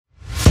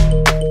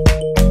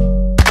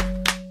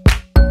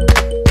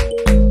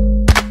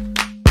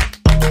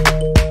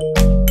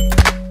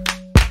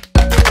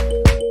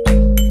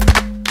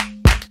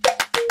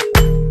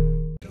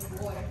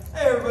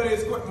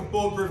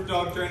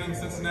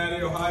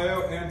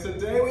Ohio, and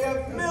today we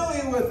have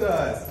Millie with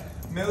us.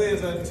 Millie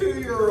is a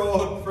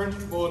 2-year-old French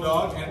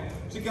Bulldog, and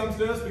she comes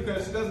to us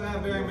because she doesn't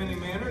have very many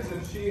manners,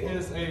 and she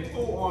is a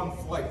full-on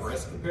flight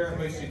risk.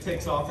 Apparently she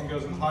takes off and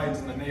goes and hides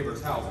in the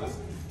neighbors' houses,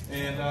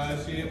 and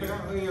she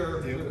apparently,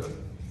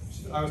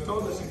 I was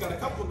told that she's got a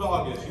couple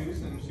dog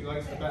issues, and she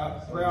likes the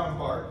brown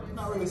bark. I'm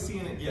not really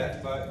seeing it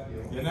yet, but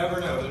you never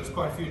know. There's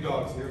quite a few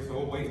dogs here, so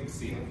we'll wait and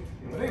see.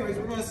 But anyways,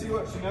 we're going to see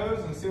what she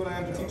knows and see what I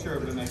have to teach her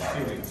over the next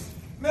few weeks.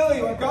 Millie,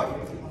 you want to come?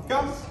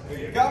 Come.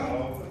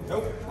 Come.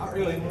 Nope, not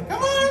really.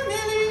 Come on,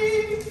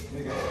 Millie.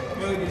 There you go.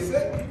 Millie, can you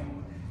sit?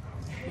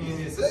 Can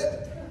you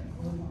sit?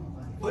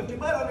 Put your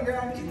butt on the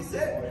ground. Can you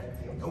sit?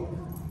 Nope.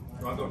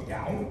 You want to go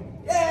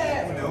down?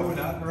 Yeah. No,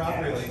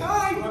 not really.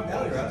 Ah, you want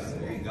belly rubs.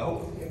 There you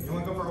go. You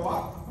want to go for a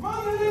walk? Come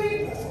on,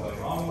 Millie. Oh,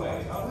 wrong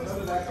way. Oh, so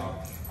did that go.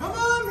 Come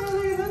on,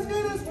 Millie. Let's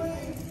go this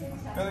way.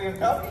 Millie, you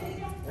come?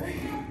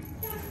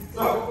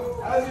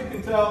 So, as you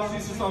can tell,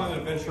 she's just on an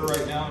adventure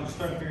right now and just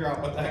trying to figure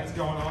out what the heck's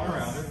going on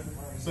around her.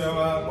 So,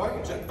 why don't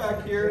you check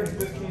back here in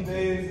 15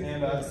 days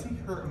and see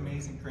her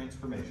amazing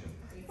transformation.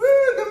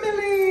 Woo, go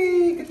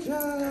Millie! Good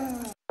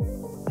job!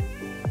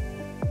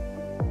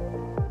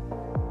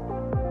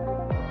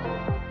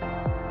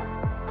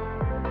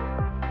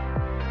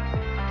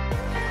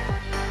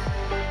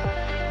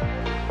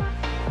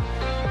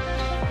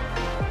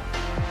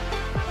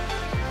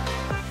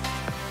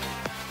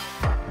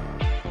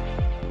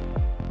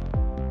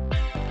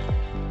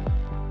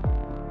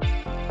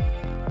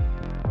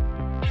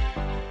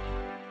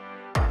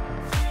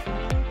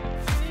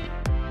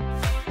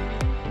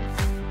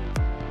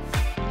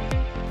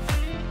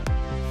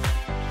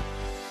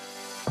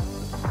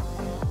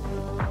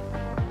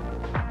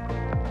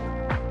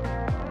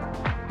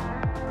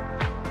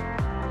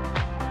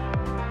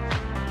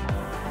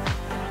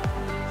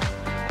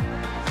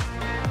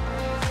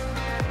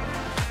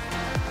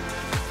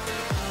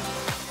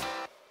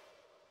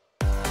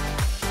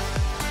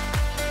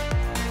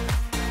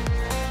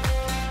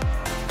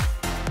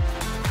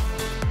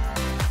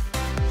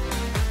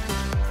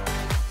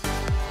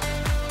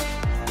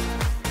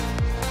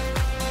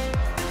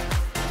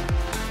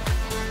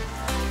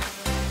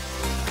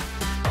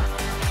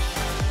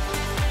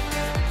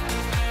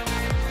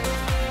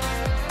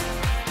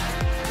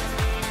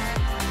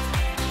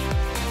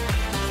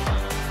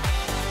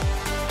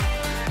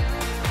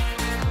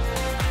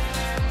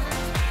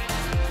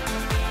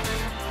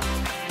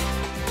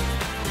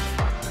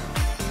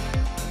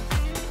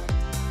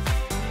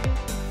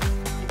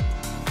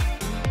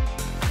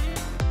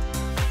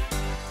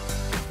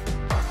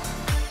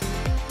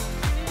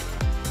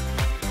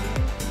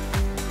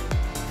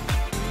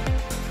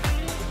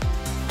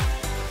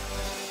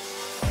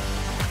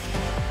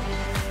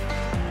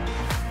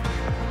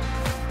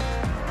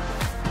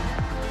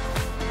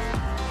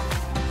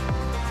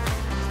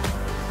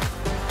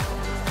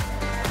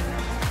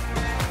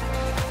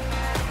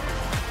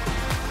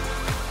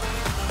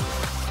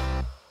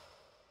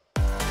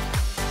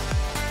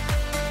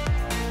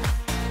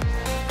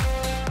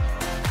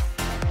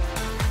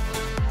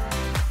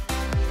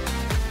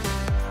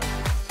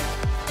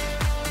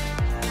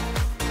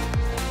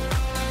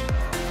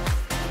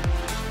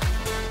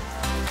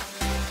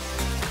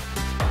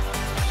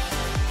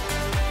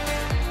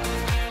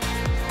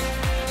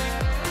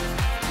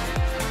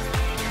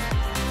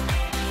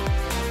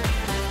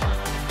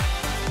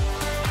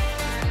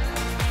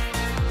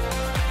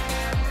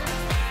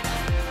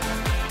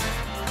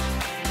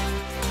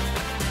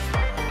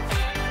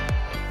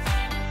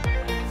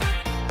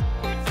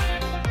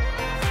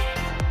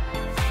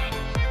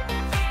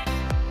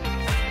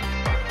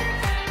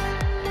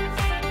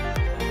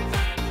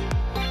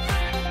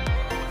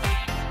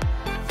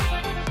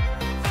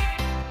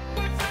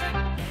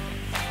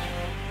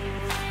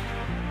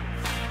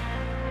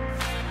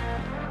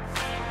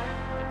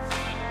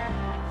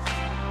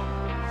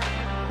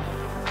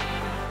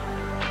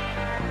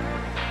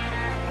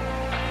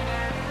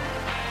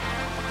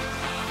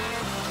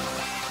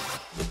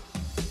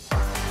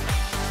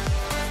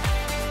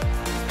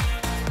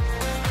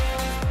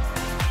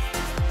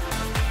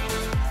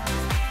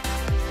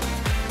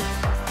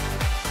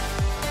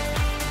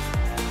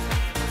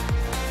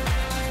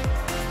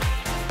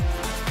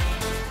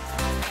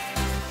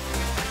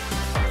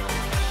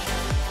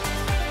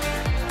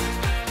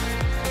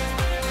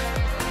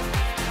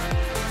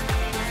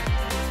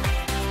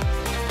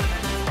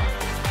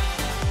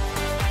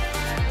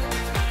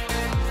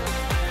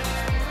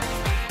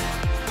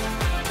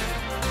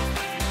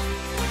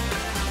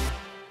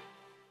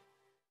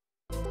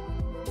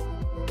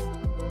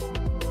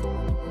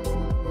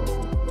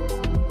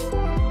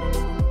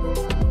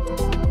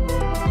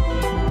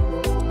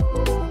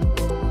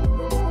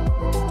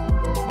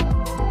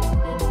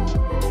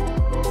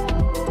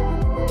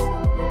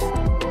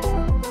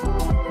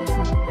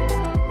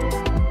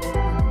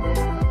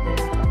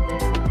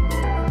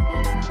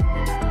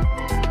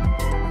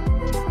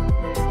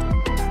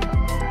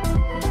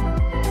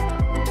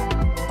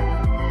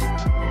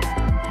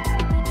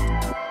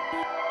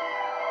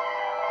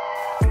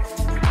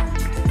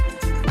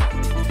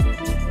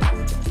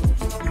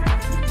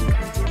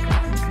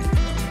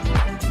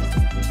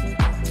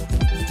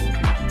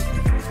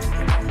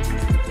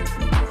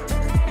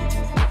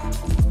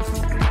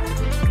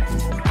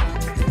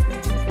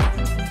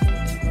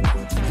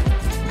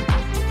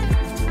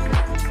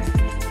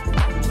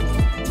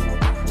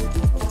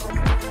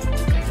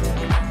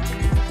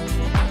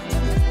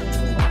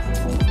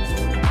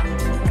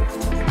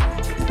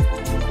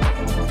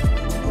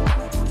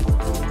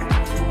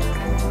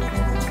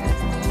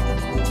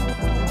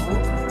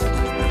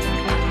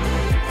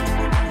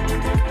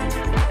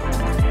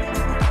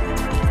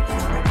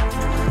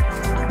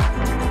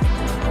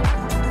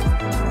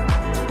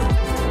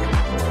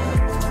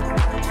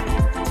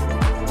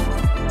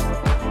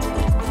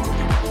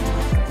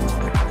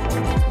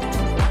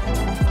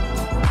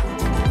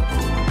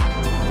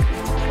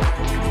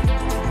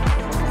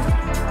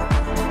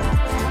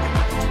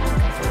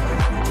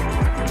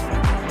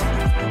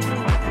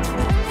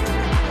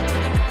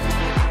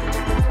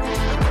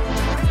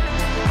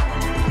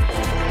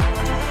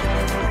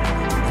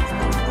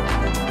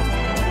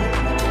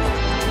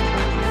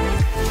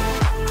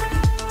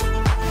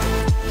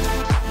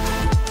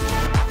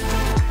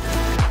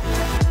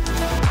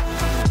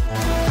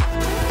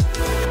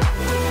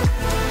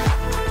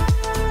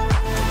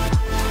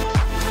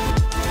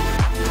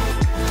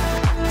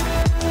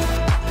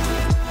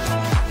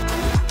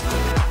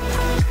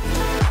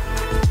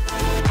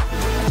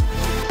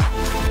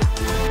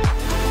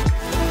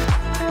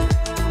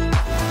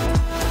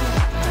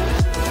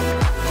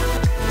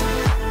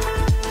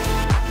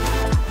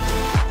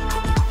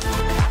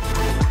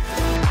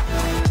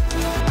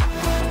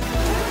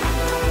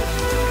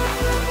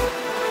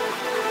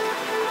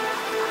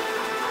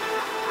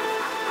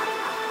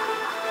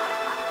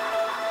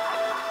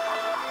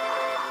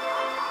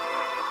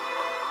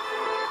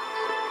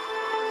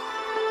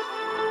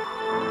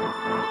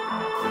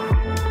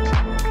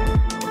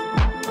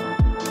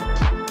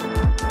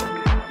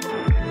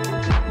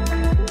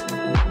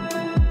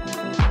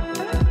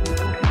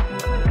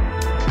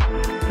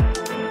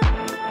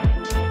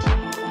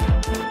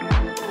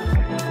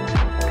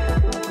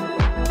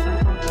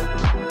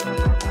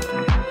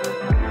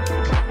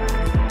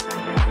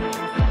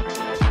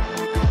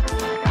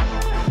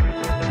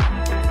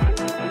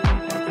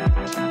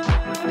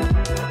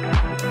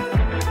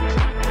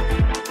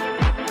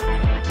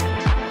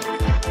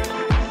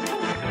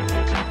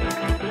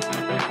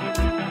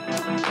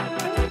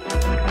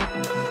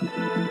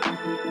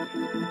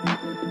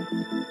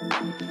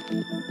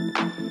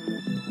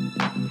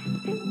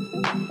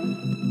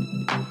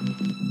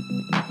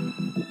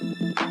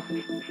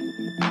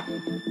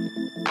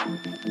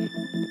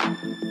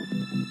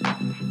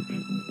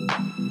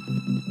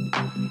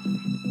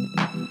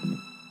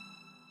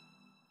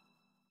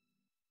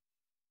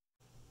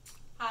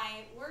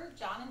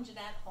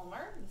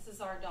 This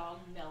is our dog,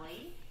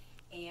 Millie.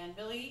 And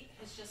Millie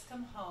has just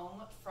come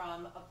home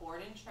from a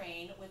board and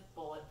train with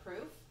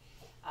Bulletproof,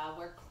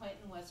 where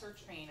Quentin was her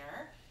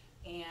trainer.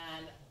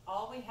 And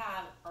all we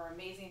have are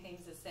amazing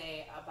things to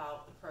say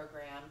about the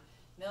program.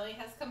 Millie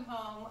has come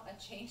home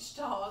a changed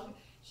dog.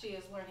 She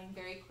is learning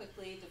very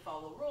quickly to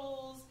follow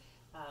rules.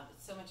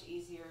 It's so much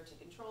easier to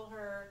control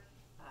her.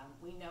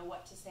 We know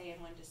what to say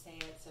and when to say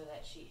it, so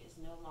that she is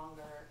no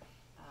longer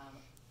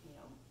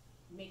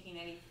making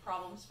any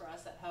problems for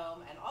us at home,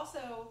 and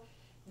also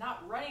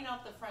not running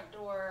out the front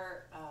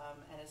door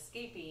and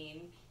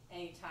escaping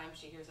anytime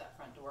she hears that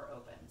front door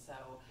open. So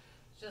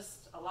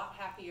just a lot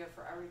happier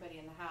for everybody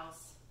in the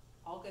house.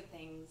 All good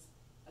things,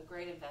 a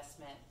great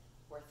investment,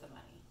 worth the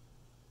money.